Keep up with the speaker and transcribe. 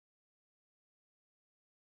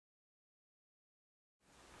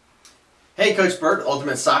Hey, Coach Bert,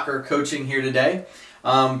 Ultimate Soccer Coaching here today. Today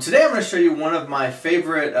I'm going to show you one of my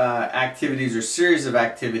favorite activities or series of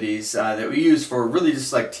activities that we use for really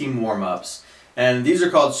just like team warm-ups. And these are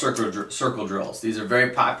called circle drills. These are very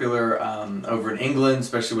popular over in England,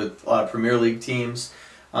 especially with a lot of Premier League teams.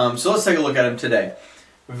 So let's take a look at them today.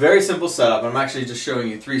 Very simple setup. I'm actually just showing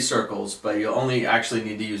you 3 circles, but you only actually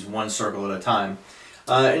need to use 1 circle at a time.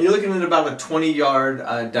 And you're looking at about a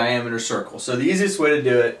 20-yard diameter circle. So the easiest way to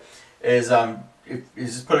do it is you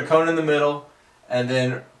just put a cone in the middle and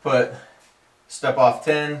then put step off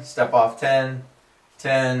 10, step off 10,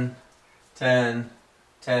 10, 10,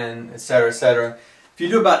 10, etc., etc. If you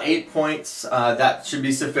do about 8 points, that should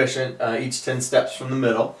be sufficient, each 10 steps from the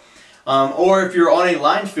middle. Or if you're on a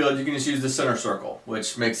lined field, you can just use the center circle,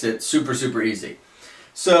 which makes it super, super easy.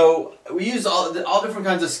 So we use all different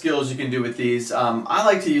kinds of skills you can do with these. I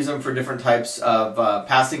like to use them for different types of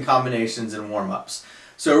passing combinations and warm-ups.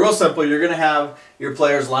 So real simple, you're going to have your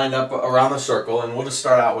players lined up around the circle, and we'll just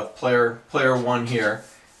start out with player 1 here.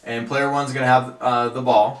 And player 1's going to have the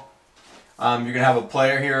ball. You're going to have a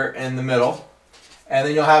player here in the middle. And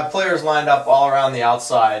then you'll have players lined up all around the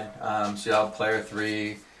outside. So you'll have player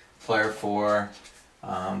 3, player 4,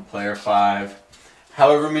 player 5,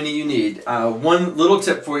 however many you need. One little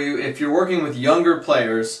tip for you, if you're working with younger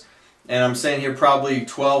players, and I'm saying here probably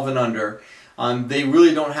 12 and under, they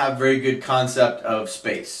really don't have very good concept of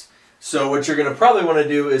space. So what you're going to probably want to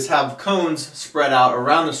do is have cones spread out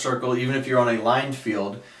around the circle, even if you're on a lined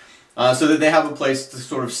field, so that they have a place to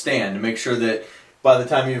sort of stand, to make sure that by the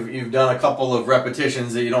time you've done a couple of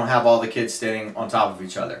repetitions that you don't have all the kids standing on top of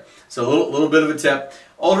each other. So a little bit of a tip.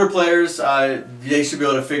 Older players, they should be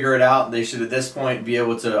able to figure it out. They should at this point be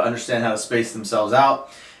able to understand how to space themselves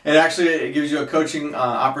out. And actually it gives you a coaching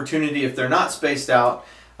opportunity if they're not spaced out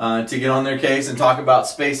to get on their case and talk about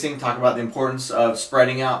spacing, talk about the importance of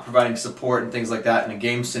spreading out, providing support and things like that in a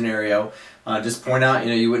game scenario. Just point out,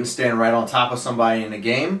 you wouldn't stand right on top of somebody in a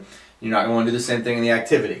game. You're not going to do the same thing in the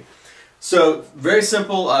activity. So very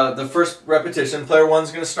simple, the first repetition, player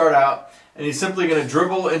 1's going to start out and he's simply going to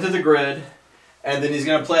dribble into the grid, and then he's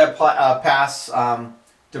going to play a pass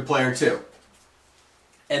to player 2.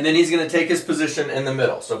 And then he's going to take his position in the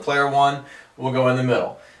middle. So player 1 will go in the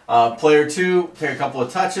middle. Player 2, take a couple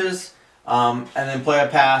of touches, and then play a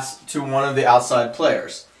pass to one of the outside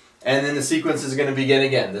players. And then the sequence is going to begin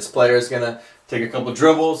again. This player is going to take a couple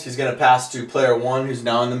dribbles, he's going to pass to player 1 who's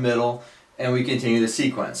now in the middle, and we continue the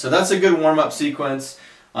sequence. So that's a good warm-up sequence.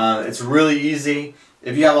 It's really easy.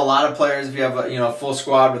 If you have a lot of players, if you have a full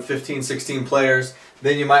squad with 15, 16 players,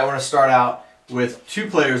 then you might want to start out with 2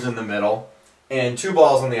 players in the middle and 2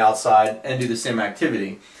 balls on the outside and do the same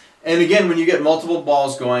activity. And again, when you get multiple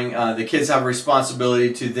balls going, the kids have a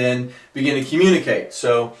responsibility to then begin to communicate.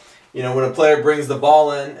 So, when a player brings the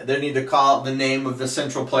ball in, they need to call out the name of the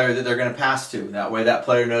central player that they're going to pass to. That way that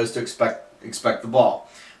player knows to expect the ball.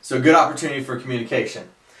 So good opportunity for communication.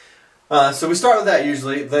 So we start with that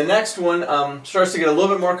usually. The next one starts to get a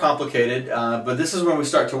little bit more complicated, but this is when we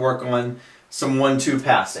start to work on some 1-2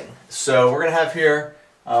 passing. So we're going to have here,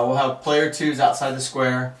 we'll have player 2's outside the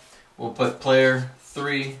square. We'll put player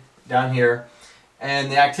 3 down here. And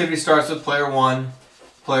the activity starts with player 1.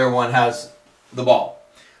 Player 1 has the ball.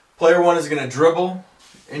 Player 1 is going to dribble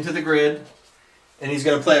into the grid, and he's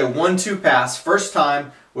going to play a 1-2 pass first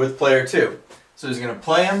time with player 2. So he's going to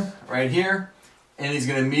play him right here, and he's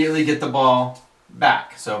going to immediately get the ball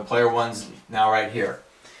back. So player 1's now right here.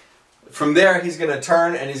 From there, he's going to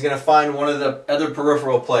turn and he's going to find one of the other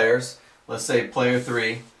peripheral players, let's say player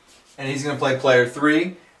 3, and he's going to play player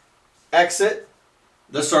 3, exit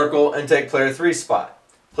the circle, and take player 3's spot.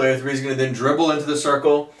 Player 3 is going to then dribble into the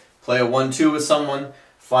circle, play a 1-2 with someone,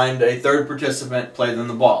 find a third participant, play them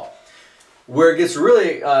the ball. Where it gets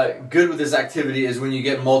really good with this activity is when you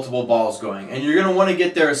get multiple balls going. And you're going to want to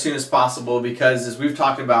get there as soon as possible because, as we've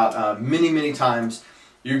talked about many times,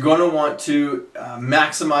 you're going to want to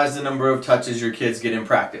maximize the number of touches your kids get in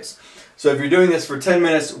practice. So if you're doing this for 10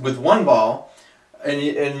 minutes with 1 ball, and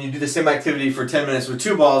you do the same activity for 10 minutes with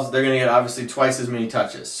 2 balls, they're going to get obviously twice as many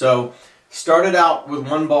touches. So start it out with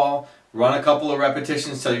 1 ball, run a couple of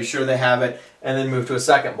repetitions till you're sure they have it, and then move to a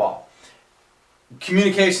second ball.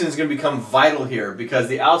 Communication is going to become vital here because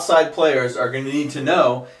the outside players are going to need to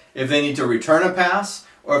know if they need to return a pass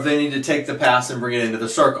or if they need to take the pass and bring it into the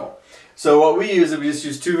circle. So what we use is we just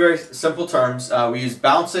use 2 very simple terms. We use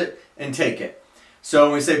bounce it and take it. So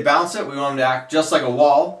when we say bounce it, we want them to act just like a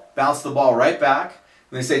wall, bounce the ball right back.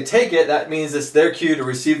 When they say take it, that means it's their cue to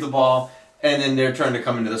receive the ball and then their turn to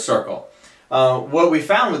come into the circle. What we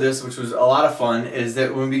found with this, which was a lot of fun, is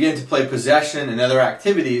that when we begin to play possession and other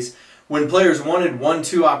activities, when players wanted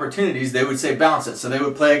 1-2 opportunities, they would say bounce it. So they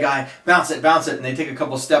would play a guy, bounce it, and they take a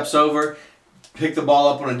couple steps over, pick the ball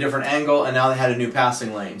up on a different angle, and now they had a new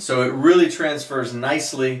passing lane. So it really transfers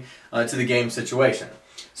nicely to the game situation.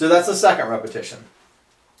 So that's the second repetition.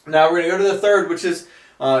 Now we're going to go to the third, which is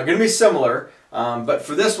going to be similar, but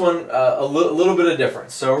for this one, a little bit of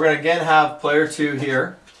difference. So we're going to again have player 2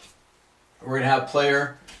 here. We're going to have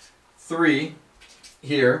player 3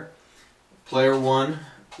 here, player 1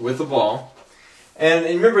 with the ball. And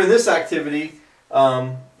remember, in this activity,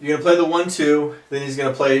 you're going to play the 1-2, then he's going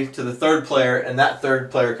to play to the third player, and that third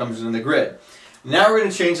player comes in the grid. Now we're going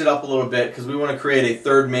to change it up a little bit because we want to create a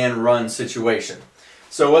third man run situation.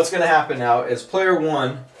 So what's going to happen now is player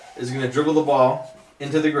 1 is going to dribble the ball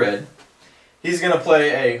into the grid. He's going to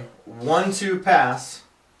play a 1-2 pass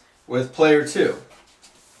with player 2.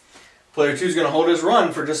 Player 2 is going to hold his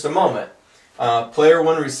run for just a moment. Player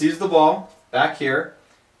 1 receives the ball back here,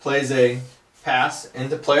 plays a pass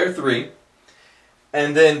into player 3,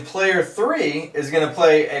 and then player 3 is going to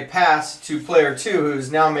play a pass to player 2,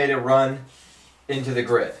 who's now made a run into the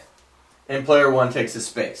grid. And player 1 takes his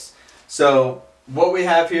space. So what we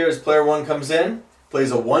have here is player 1 comes in,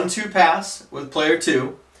 plays a 1-2 pass with player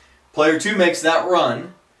 2. Player 2 makes that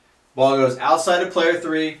run. Ball goes outside of player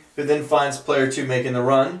 3, who then finds player 2 making the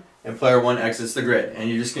run, and player 1 exits the grid. And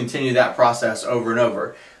you just continue that process over and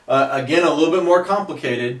over. Again, a little bit more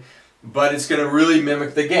complicated, but it's going to really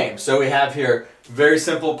mimic the game. So we have here very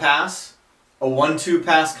simple pass, a 1-2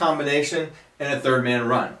 pass combination, and a third man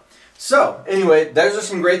run. So anyway, those are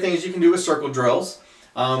some great things you can do with circle drills.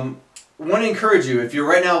 I want to encourage you, if you're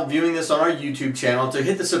right now viewing this on our YouTube channel, to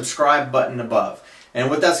hit the subscribe button above. And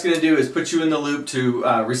what that's going to do is put you in the loop to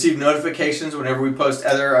receive notifications whenever we post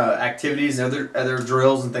other activities, other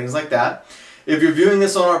drills and things like that. If you're viewing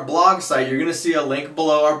this on our blog site, you're going to see a link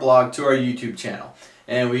below our blog to our YouTube channel.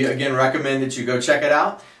 And we again recommend that you go check it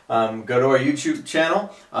out. Go to our YouTube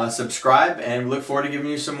channel, subscribe, and we look forward to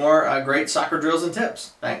giving you some more great soccer drills and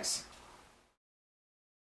tips. Thanks.